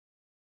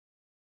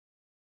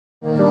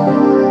The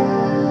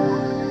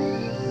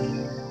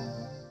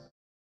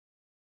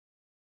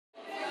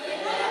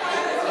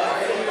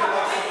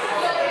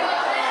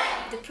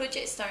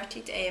project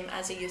started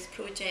as a youth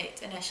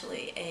project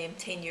initially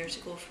 10 years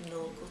ago from the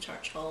local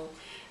church hall.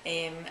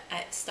 It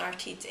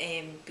started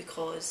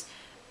because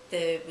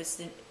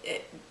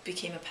it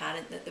became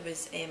apparent that there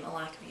was a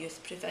lack of youth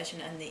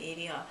provision in the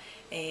area.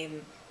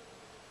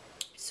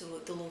 So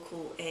the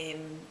local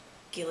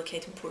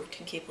Garelochhead and Port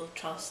and Cable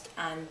Trust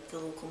and the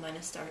local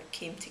minister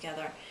came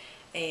together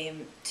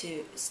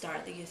to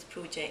start the youth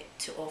project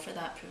to offer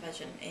that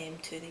provision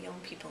to the young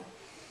people.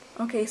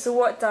 Okay, so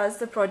what does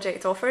the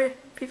project offer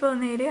people in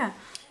the area?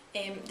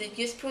 The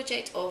youth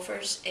project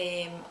offers,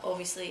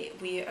 obviously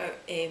we are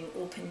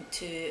open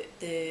to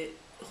the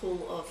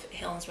whole of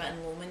Helensburgh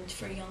and Lomond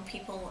for young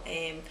people,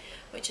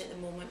 which at the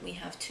moment we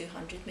have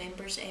 200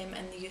 members in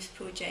the youth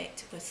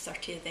project, with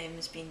 30 of them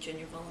as being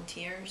junior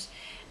volunteers.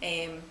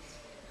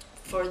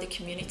 For the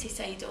community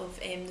side of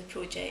the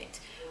project,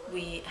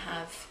 we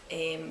have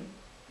a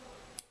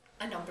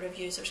number of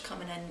users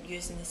coming in,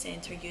 using the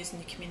centre, using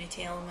the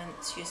community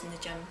elements, using the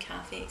gym,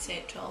 cafe,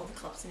 etc., all the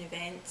clubs and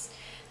events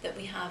that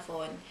we have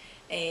on.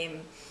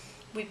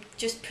 We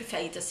just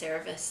provide a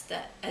service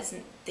that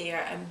isn't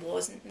there and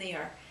wasn't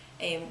there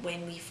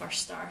when we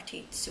first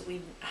started. So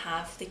we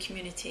have the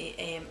community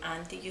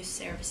and the youth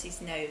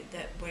services now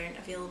that weren't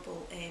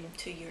available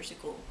 2 years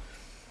ago.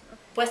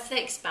 With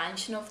the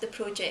expansion of the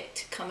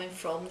project coming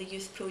from the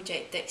youth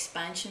project, the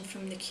expansion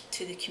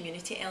to the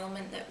community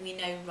element that we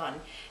now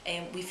run,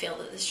 we felt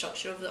that the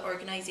structure of the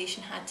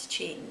organisation had to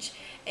change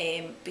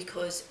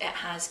because it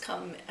has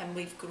come and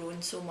we've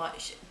grown so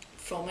much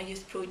from a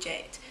youth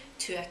project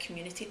to a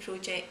community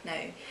project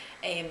now.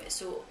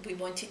 So we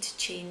wanted to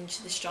change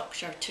the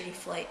structure to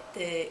reflect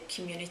the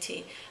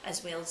community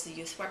as well as the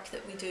youth work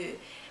that we do.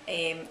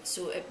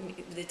 So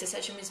the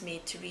decision was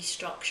made to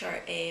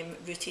restructure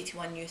Route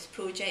 81 Youth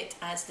Project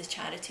as the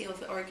charity of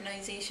the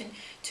organisation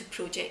to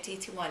Project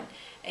 81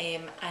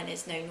 and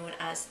is now known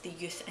as the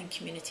Youth and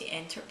Community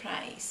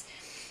Enterprise.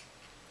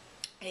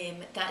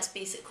 That's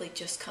basically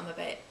just come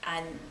about,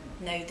 and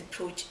now the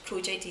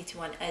Project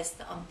 81 is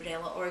the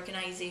umbrella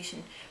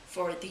organisation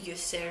for the youth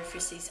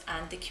services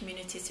and the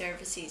community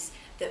services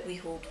that we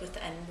hold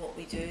within what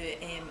we do,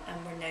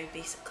 and we're now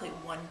basically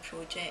one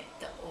project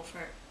that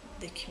offer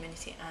the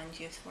community and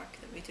youth work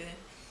that we do.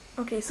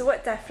 Okay, so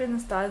what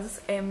difference does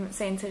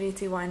Centre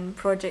 81,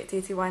 Project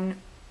 81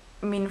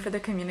 mean for the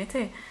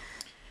community?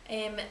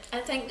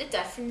 I think the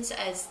difference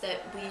is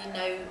that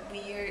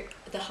we're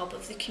the hub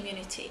of the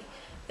community,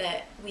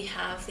 that we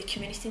have, the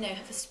community now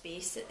have a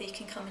space that they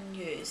can come and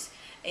use,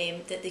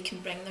 that they can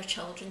bring their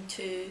children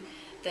to,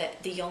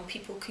 that the young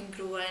people can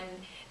grow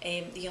in.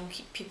 The young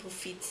people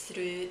feed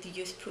through the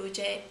youth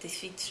project, they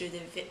feed through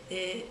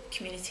the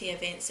community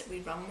events that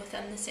we run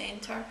within the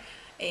centre.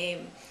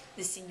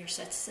 The senior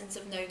citizens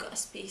have now got a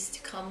space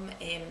to come,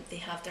 they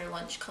have their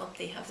lunch club,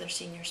 they have their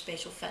senior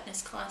special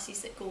fitness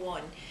classes that go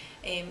on.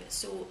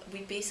 So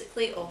we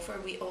basically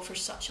offer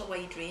such a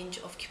wide range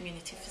of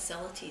community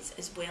facilities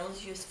as well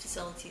as youth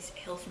facilities,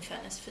 health and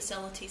fitness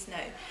facilities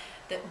now,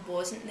 that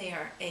wasn't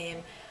there,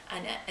 and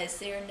it is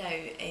there now.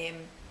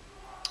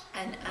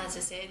 And as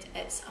I said,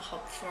 it's a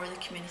hub for the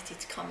community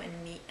to come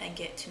and meet and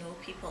get to know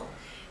people.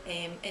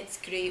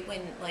 It's great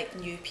when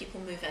new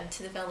people move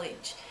into the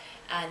village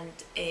and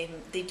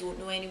they don't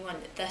know anyone.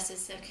 This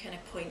is the kind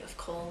of point of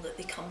call that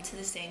they come to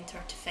the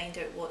centre to find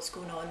out what's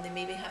going on. They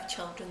maybe have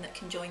children that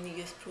can join the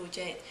youth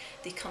project,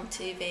 they come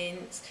to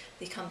events,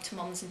 they come to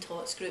mums and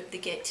tots group, they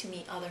get to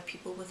meet other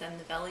people within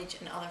the village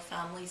and other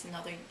families and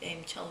other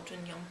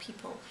children, young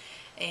people.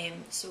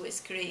 So it's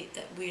great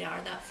that we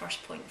are that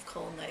first point of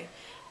call now,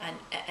 and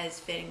it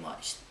is very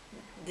much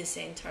the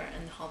centre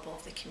and the hub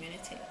of the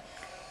community.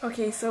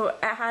 Okay, so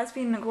it has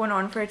been going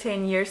on for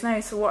 10 years now,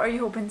 so what are you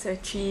hoping to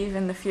achieve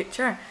in the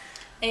future?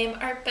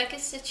 Our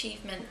biggest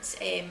achievement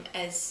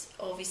is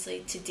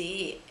obviously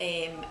today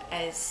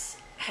is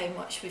how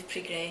much we've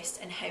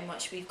progressed and how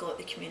much we've got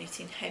the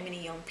community and how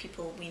many young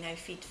people we now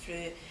feed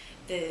through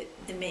the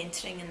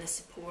mentoring and the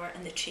support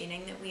and the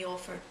training that we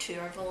offer to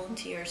our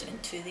volunteers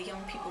and to the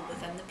young people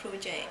within the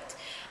project.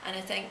 And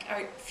I think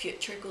our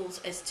future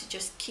goals is to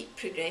just keep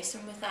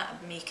progressing with that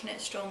and making it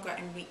stronger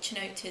and reaching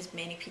out to as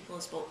many people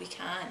as what we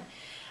can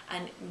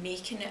and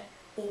making it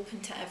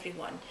open to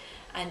everyone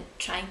and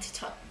trying to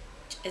touch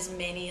as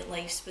many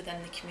lives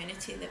within the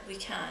community that we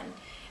can.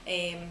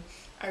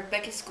 Our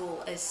biggest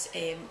goal is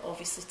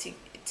obviously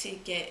to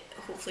get,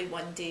 hopefully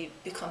one day,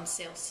 become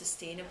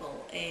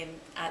self-sustainable.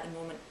 At the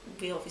moment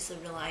we obviously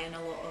rely on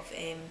a lot of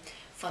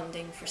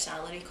funding for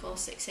salary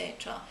costs,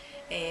 etc.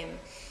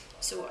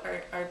 So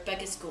our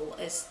biggest goal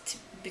is to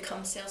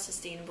become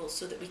self-sustainable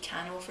so that we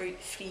can offer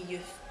free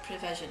youth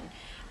provision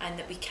and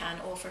that we can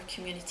offer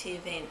community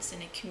events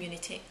and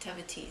community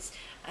activities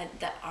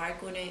that are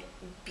going to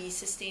be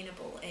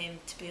sustainable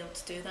to be able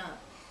to do that.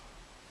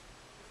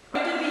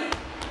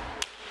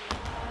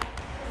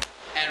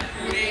 And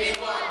Route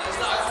 81 does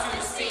not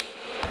to see.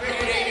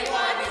 Route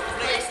 81 is the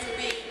place to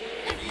be.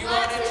 If you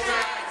want to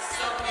try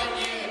something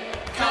new,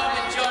 come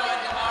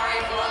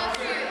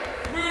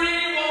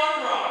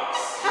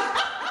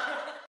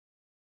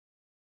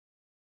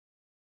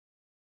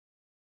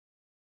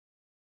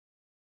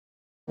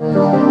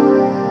you.